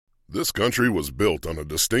This country was built on a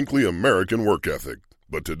distinctly American work ethic,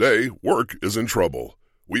 but today, work is in trouble.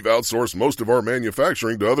 We've outsourced most of our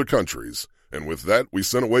manufacturing to other countries, and with that, we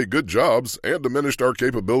sent away good jobs and diminished our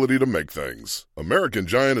capability to make things. American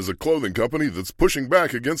Giant is a clothing company that's pushing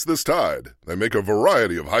back against this tide. They make a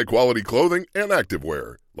variety of high-quality clothing and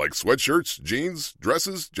activewear, like sweatshirts, jeans,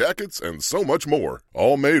 dresses, jackets, and so much more.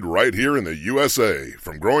 All made right here in the USA,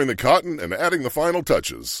 from growing the cotton and adding the final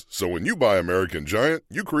touches. So when you buy American Giant,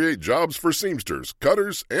 you create jobs for seamsters,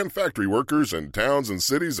 cutters, and factory workers in towns and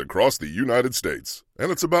cities across the United States.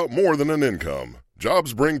 And it's about more than an income.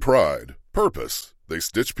 Jobs bring pride, purpose. They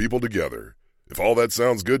stitch people together. If all that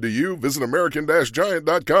sounds good to you, visit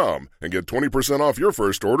American-Giant.com and get 20% off your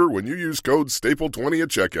first order when you use code STAPLE20 at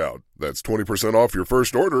checkout. That's 20% off your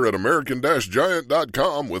first order at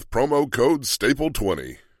American-Giant.com with promo code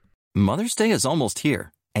STAPLE20. Mother's Day is almost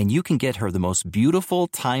here, and you can get her the most beautiful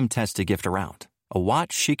time-tested gift around. A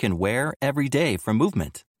watch she can wear every day from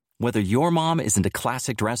Movement. Whether your mom is into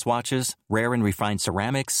classic dress watches, rare and refined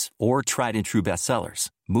ceramics, or tried-and-true bestsellers,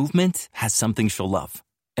 Movement has something she'll love.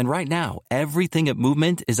 And right now, everything at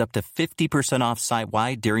Movement is up to 50% off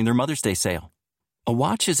site-wide during their Mother's Day sale. A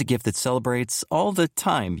watch is a gift that celebrates all the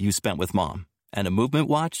time you spent with Mom. And a Movement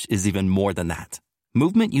watch is even more than that.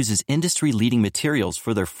 Movement uses industry-leading materials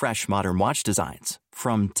for their fresh, modern watch designs.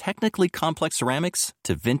 From technically complex ceramics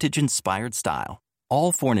to vintage-inspired style.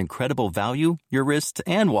 All for an incredible value your wrist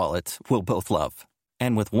and wallet will both love.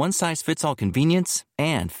 And with one-size-fits-all convenience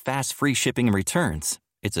and fast free shipping and returns,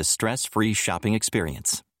 it's a stress-free shopping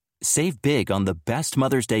experience. Save big on the best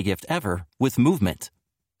Mother's Day gift ever with Movement.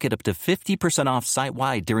 Get up to 50% off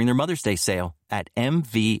site-wide during their Mother's Day sale at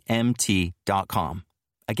MVMT.com.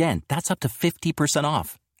 Again, that's up to 50%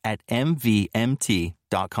 off at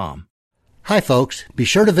MVMT.com. Hi, folks. Be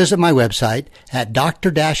sure to visit my website at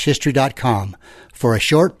dr-history.com for a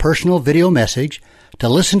short personal video message, to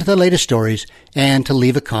listen to the latest stories, and to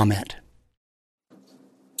leave a comment.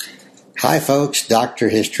 Hi, folks. Dr.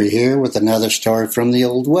 History here with another story from the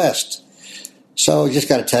Old West. So just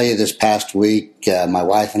got to tell you, this past week, my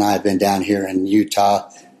wife and I have been down here in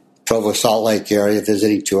Utah, Provo, Salt Lake area,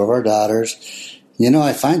 visiting two of our daughters. You know,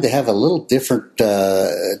 I find they have a little different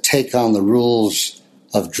take on the rules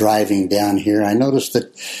of driving down here. I noticed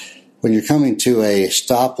that when you're coming to a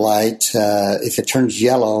stoplight, if it turns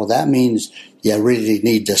yellow, that means you really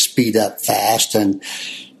need to speed up fast, and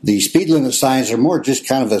the speed limit signs are more just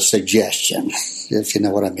kind of a suggestion, if you know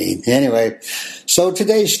what I mean. Anyway, so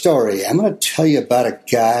today's story, I'm going to tell you about a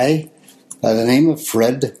guy by the name of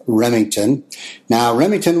Fred Remington. Now,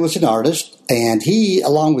 Remington was an artist, and he,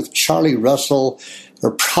 along with Charlie Russell, are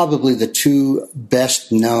probably the two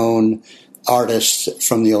best-known artists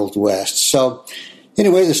from the Old West. So,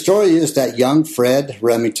 anyway, the story is that young Fred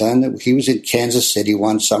Remington, he was in Kansas City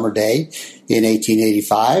one summer day in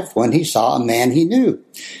 1885 when he saw a man he knew.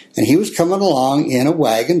 And he was coming along in a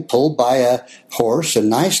wagon pulled by a horse, a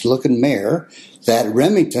nice-looking mare that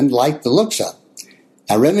Remington liked the looks of.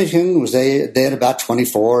 Now, Remington was then about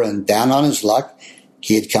 24 and down on his luck.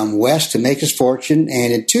 He had come west to make his fortune,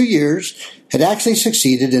 and in 2 years had actually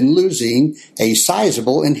succeeded in losing a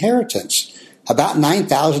sizable inheritance, about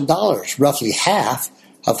 $9,000, roughly half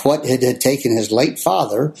of what it had taken his late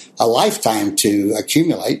father a lifetime to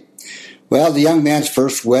accumulate. Well, the young man's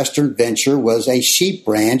first Western venture was a sheep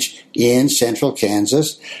ranch in central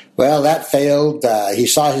Kansas. Well, that failed. He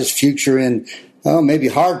saw his future in, maybe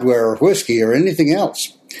hardware or whiskey or anything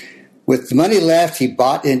else. With the money left, he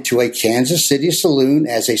bought into a Kansas City saloon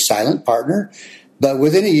as a silent partner. But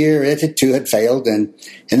within a year, it too had failed. And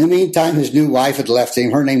in the meantime, his new wife had left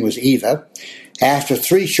him. Her name was Eva. After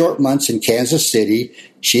 3 short months in Kansas City,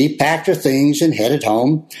 she packed her things and headed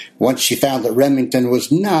home once she found that Remington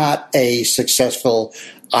was not a successful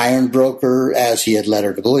iron broker, as he had led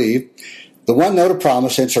her to believe. The one note of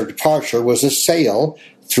promise since her departure was a sale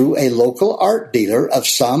through a local art dealer of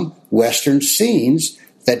some Western scenes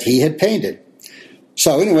that he had painted.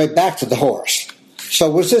 So anyway, back to the horse.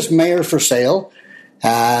 So was this mare for sale?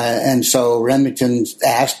 And so Remington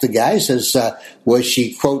asked the guy, says, was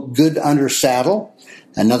she, quote, good under saddle?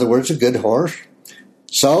 In other words, a good horse.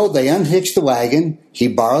 So they unhitched the wagon. He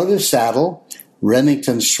borrowed his saddle.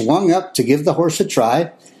 Remington swung up to give the horse a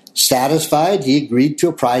try. Satisfied, he agreed to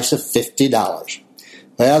a price of $50.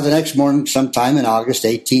 Well, the next morning, sometime in August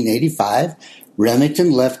 1885,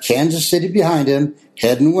 Remington left Kansas City behind him,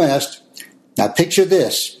 heading west. Now picture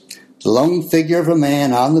this, the lone figure of a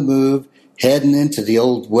man on the move, heading into the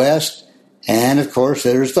Old West, and of course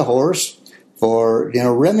there's the horse. For,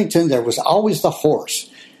 Remington, there was always the horse.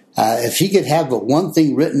 If he could have but one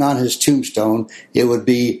thing written on his tombstone, it would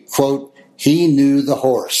be, quote, he knew the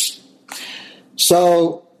horse.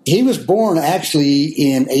 So he was born actually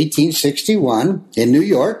in 1861 in New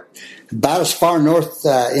York, about as far north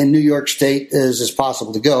in New York State as is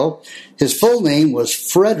possible to go. His full name was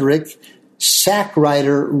Frederick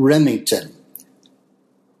Sackrider Remington.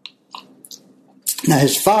 Now,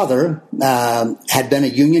 his father had been a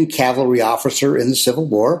Union cavalry officer in the Civil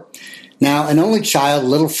War. Now, an only child,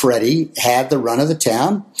 little Freddie, had the run of the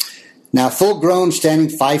town. Now, full-grown, standing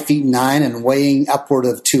 5'9" and weighing upward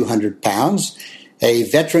of 200 pounds, a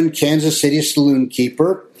veteran Kansas City saloon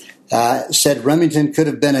keeper said Remington could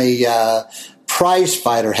have been a prize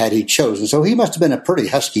fighter had he chosen. So he must have been a pretty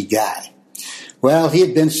husky guy. Well, he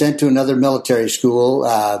had been sent to another military school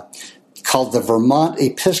called the Vermont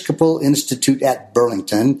Episcopal Institute at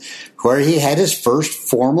Burlington, where he had his first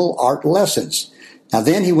formal art lessons. Now,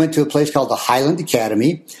 then he went to a place called the Highland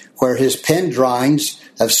Academy, where his pen drawings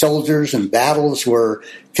of soldiers and battles were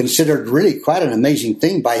considered really quite an amazing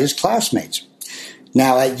thing by his classmates.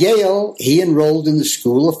 Now, at Yale, he enrolled in the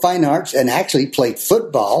School of Fine Arts and actually played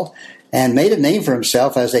football and made a name for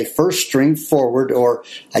himself as a first-string forward, or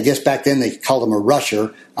I guess back then they called him a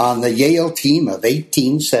rusher, on the Yale team of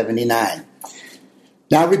 1879.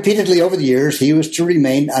 Now, repeatedly over the years, he was to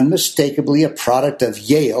remain unmistakably a product of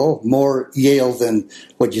Yale, more Yale than,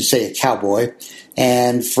 what you'd say, a cowboy,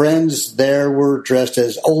 and friends there were dressed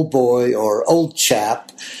as old boy or old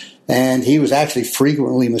chap, and he was actually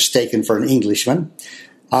frequently mistaken for an Englishman.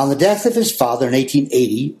 On the death of his father in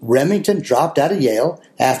 1880, Remington dropped out of Yale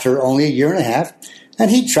after only a year and a half, and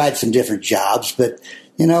he tried some different jobs, but,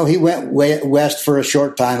 he went west for a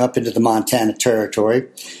short time up into the Montana Territory,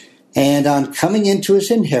 and on coming into his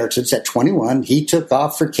inheritance at 21, he took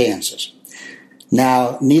off for Kansas.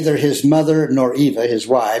 Now, neither his mother nor Eva, his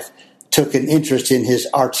wife, took an interest in his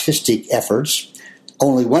artistic efforts.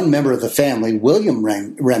 Only one member of the family, William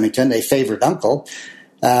Remington, a favorite uncle,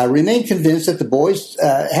 remained convinced that the boys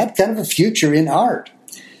had kind of a future in art.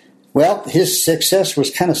 Well, his success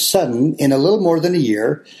was kind of sudden. In a little more than a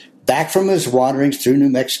year, back from his wanderings through New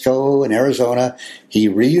Mexico and Arizona, he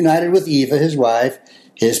reunited with Eva, his wife,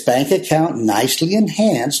 his bank account nicely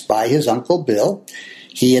enhanced by his Uncle Bill.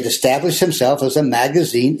 He had established himself as a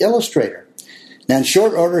magazine illustrator. Now, in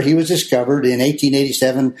short order, he was discovered in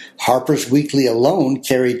 1887. Harper's Weekly alone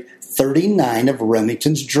carried 39 of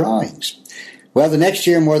Remington's drawings. Well, the next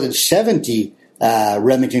year, more than 70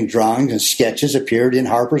 Remington drawings and sketches appeared in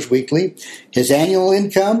Harper's Weekly. His annual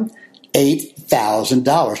income,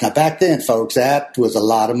 $8,000. Now, back then, folks, that was a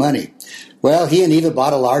lot of money. Well, he and Eva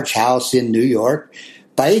bought a large house in New York.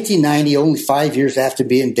 By 1890, only 5 years after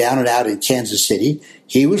being down and out in Kansas City,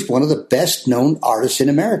 he was one of the best-known artists in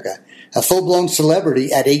America, a full-blown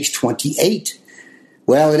celebrity at age 28.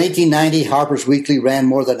 Well, in 1890, Harper's Weekly ran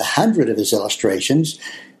more than 100 of his illustrations,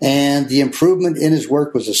 and the improvement in his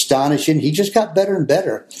work was astonishing. He just got better and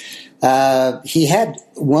better. He had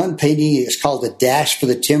one painting, it's called The Dash for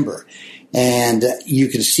the Timber, and you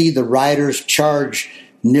can see the riders charge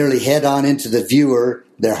nearly head-on into the viewer.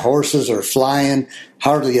 Their horses are flying.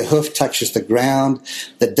 Hardly a hoof touches the ground.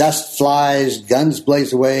 The dust flies. Guns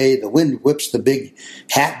blaze away. The wind whips the big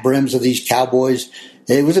hat brims of these cowboys.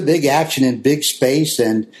 It was a big action in big space,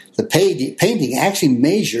 and the painting actually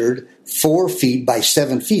measured 4 feet by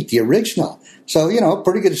 7 feet, the original. So, a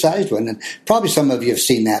pretty good-sized one. And probably some of you have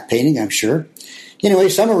seen that painting, I'm sure. Anyway,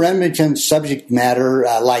 some of Remington's subject matter,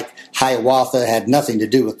 like Hiawatha, had nothing to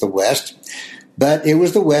do with the West. But it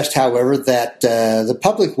was the West, however, that the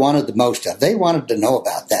public wanted the most of. They wanted to know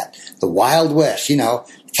about that. The Wild West,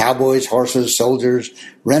 cowboys, horses, soldiers,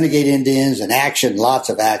 renegade Indians, and action, lots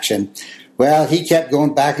of action. Well, he kept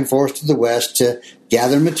going back and forth to the West to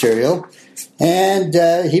gather material, and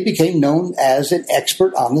he became known as an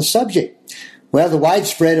expert on the subject. Well, the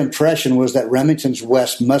widespread impression was that Remington's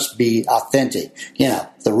West must be authentic,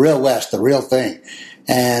 the real West, the real thing.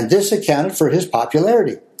 And this accounted for his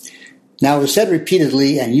popularity. Now, it was said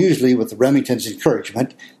repeatedly, and usually with Remington's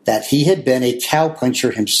encouragement, that he had been a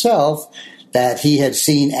cowpuncher himself, that he had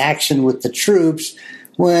seen action with the troops,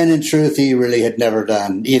 when in truth he really had never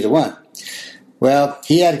done either one. Well,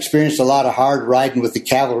 he had experienced a lot of hard riding with the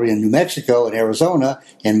cavalry in New Mexico and Arizona,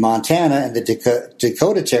 in Montana and the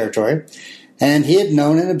Dakota Territory, and he had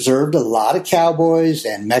known and observed a lot of cowboys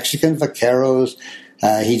and Mexican vaqueros.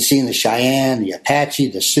 He'd seen the Cheyenne, the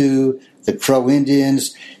Apache, the Sioux, the Crow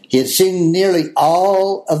Indians. He had seen nearly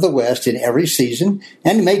all of the West in every season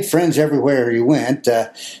and made friends everywhere he went,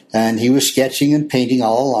 and he was sketching and painting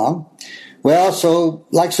all along. Well, so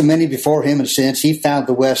like so many before him and since, he found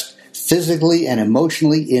the West physically and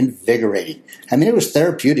emotionally invigorating. I mean, it was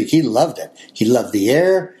therapeutic. He loved it. He loved the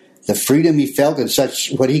air, the freedom he felt in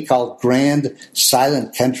such what he called grand,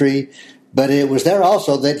 silent country. But it was there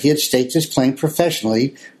also that he had staked his claim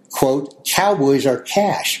professionally. Quote, "Cowboys are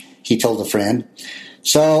cash," he told a friend.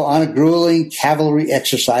 So on a grueling cavalry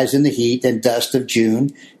exercise in the heat and dust of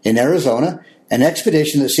June in Arizona, an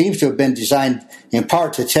expedition that seems to have been designed in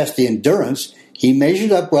part to test the endurance, he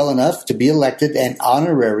measured up well enough to be elected an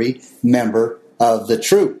honorary member of the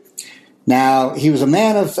troop. Now, he was a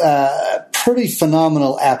man of pretty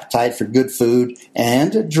phenomenal appetite for good food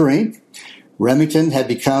and drink. Remington had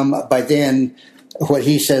become, by then, what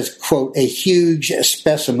he says, quote, "a huge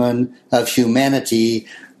specimen of humanity,"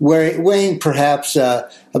 weighing perhaps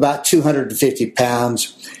about 250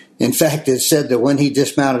 pounds. In fact, it's said that when he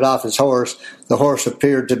dismounted off his horse, the horse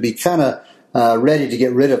appeared to be kind of ready to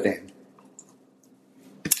get rid of him.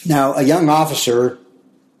 Now, a young officer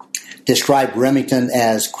described Remington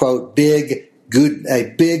as, quote, a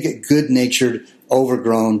big, good-natured,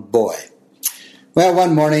 overgrown boy. Well,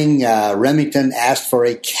 one morning, Remington asked for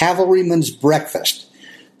a cavalryman's breakfast.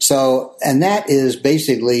 And that is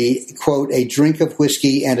basically, quote, a drink of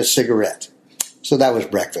whiskey and a cigarette. So that was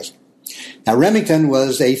breakfast. Now, Remington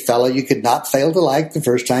was a fellow you could not fail to like the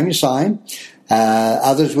first time you saw him.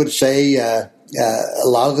 Others would say a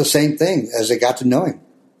lot of the same thing as they got to know him.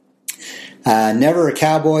 Never a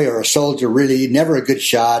cowboy or a soldier, really, never a good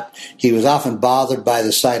shot. He was often bothered by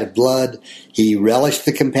the sight of blood. He relished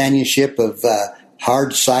the companionship of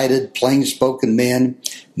hard-sided, plain-spoken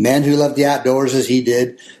men who loved the outdoors as he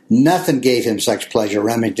did. Nothing gave him such pleasure,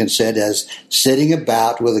 Remington said, as sitting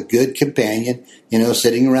about with a good companion,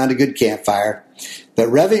 sitting around a good campfire.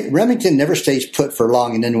 But Remington never stays put for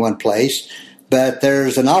long in any one place, but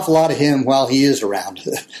there's an awful lot of him while he is around.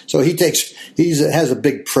 So he has a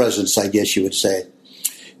big presence, I guess you would say.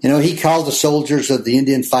 He called the soldiers of the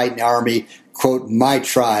Indian fighting army, quote, "my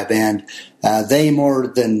tribe," and they, more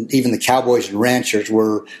than even the cowboys and ranchers,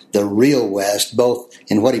 were the real West, both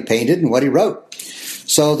in what he painted and what he wrote.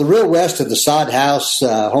 So the real West of the sod house,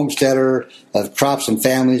 homesteader, of crops and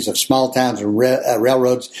families, of small towns and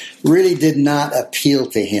railroads, really did not appeal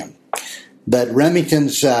to him. But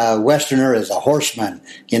Remington's Westerner as a horseman,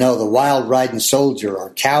 the wild riding soldier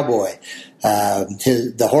or cowboy,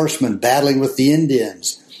 the horseman battling with the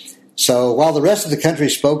Indians. So while the rest of the country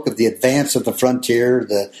spoke of the advance of the frontier,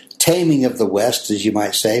 the taming of the West, as you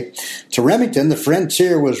might say, to Remington, the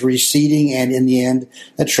frontier was receding and, in the end,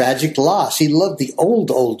 a tragic loss. He loved the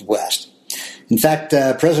old West. In fact,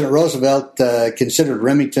 President Roosevelt considered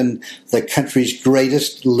Remington the country's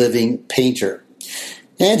greatest living painter.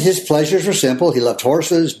 And his pleasures were simple. He loved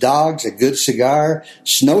horses, dogs, a good cigar,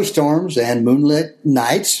 snowstorms, and moonlit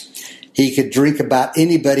nights. He could drink about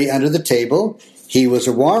anybody under the table. He was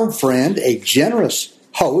a warm friend, a generous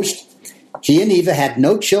host. He and Eva had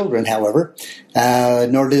no children, however,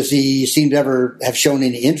 nor does he seem to ever have shown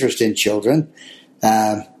any interest in children.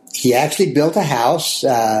 He actually built a house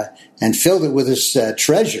and filled it with his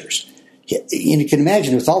treasures. You can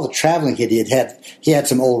imagine with all the traveling he did, he had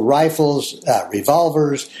some old rifles,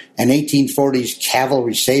 revolvers, an 1840s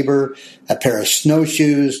cavalry saber, a pair of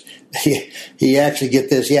snowshoes. He actually, get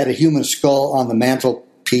this, he had a human skull on the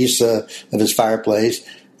mantelpiece of his fireplace.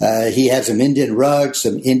 He had some Indian rugs,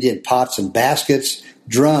 some Indian pots and baskets,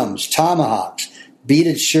 drums, tomahawks,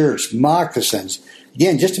 beaded shirts, moccasins.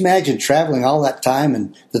 Again, just imagine traveling all that time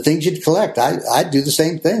and the things you'd collect. I'd do the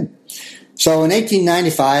same thing. So in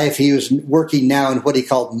 1895, he was working now in what he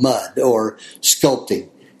called mud or sculpting.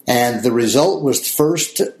 And the result was the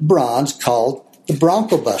first bronze called the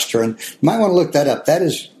Bronco Buster. And you might want to look that up. That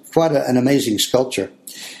is quite an amazing sculpture.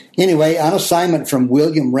 Anyway, on assignment from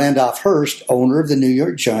William Randolph Hearst, owner of the New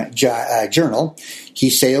York Journal, he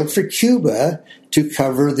sailed for Cuba to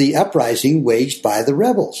cover the uprising waged by the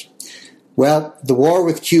rebels. Well, the war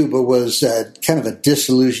with Cuba was kind of a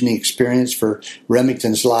disillusioning experience for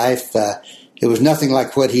Remington's life. It was nothing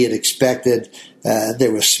like what he had expected.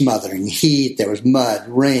 There was smothering heat, there was mud,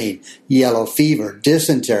 rain, yellow fever,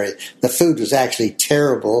 dysentery. The food was actually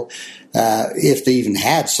terrible, if they even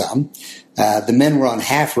had some. The men were on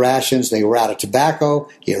half rations. They were out of tobacco.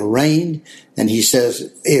 It rained, and he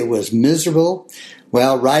says it was miserable.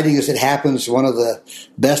 Well, writing as it happens, one of the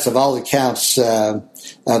best of all accounts of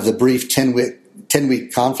the brief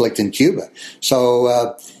 10-week conflict in Cuba.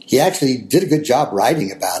 So he actually did a good job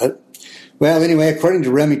writing about it. Well, anyway, according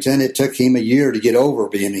to Remington, it took him a year to get over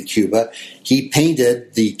being in Cuba. He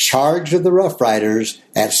painted the Charge of the Rough Riders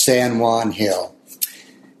at San Juan Hill.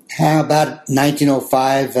 About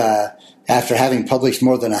 1905, after having published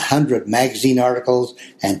more than 100 magazine articles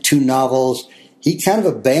and 2 novels, he kind of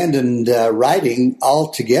abandoned writing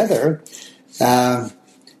altogether.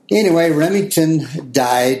 Anyway, Remington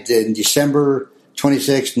died in December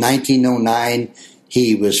 26, 1909.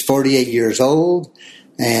 He was 48 years old,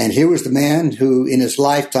 and here was the man who, in his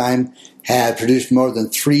lifetime, had produced more than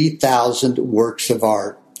 3,000 works of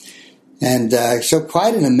art. And so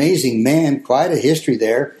quite an amazing man, quite a history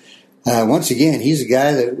there. Once again, he's a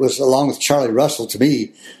guy that was, along with Charlie Russell, to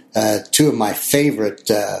me, two of my favorite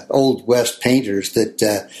Old West painters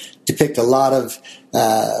that depict a lot of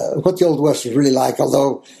what the Old West was really like,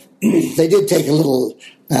 although they did take a little,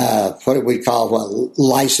 what do we call,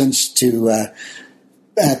 license to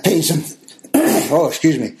paint some,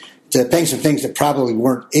 to paint some things that probably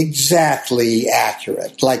weren't exactly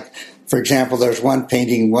accurate. Like, for example, there's one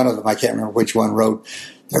painting, one of them, I can't remember which one, wrote,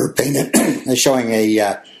 or painted, showing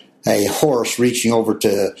a horse reaching over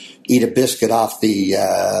to eat a biscuit off the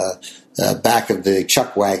back of the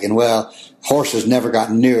chuck wagon. Well, horses never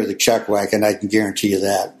got near the chuck wagon, I can guarantee you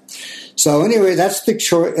that. So anyway, that's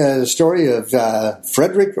the story of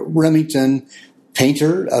Frederic Remington,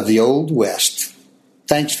 painter of the Old West.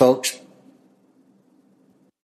 Thanks, folks.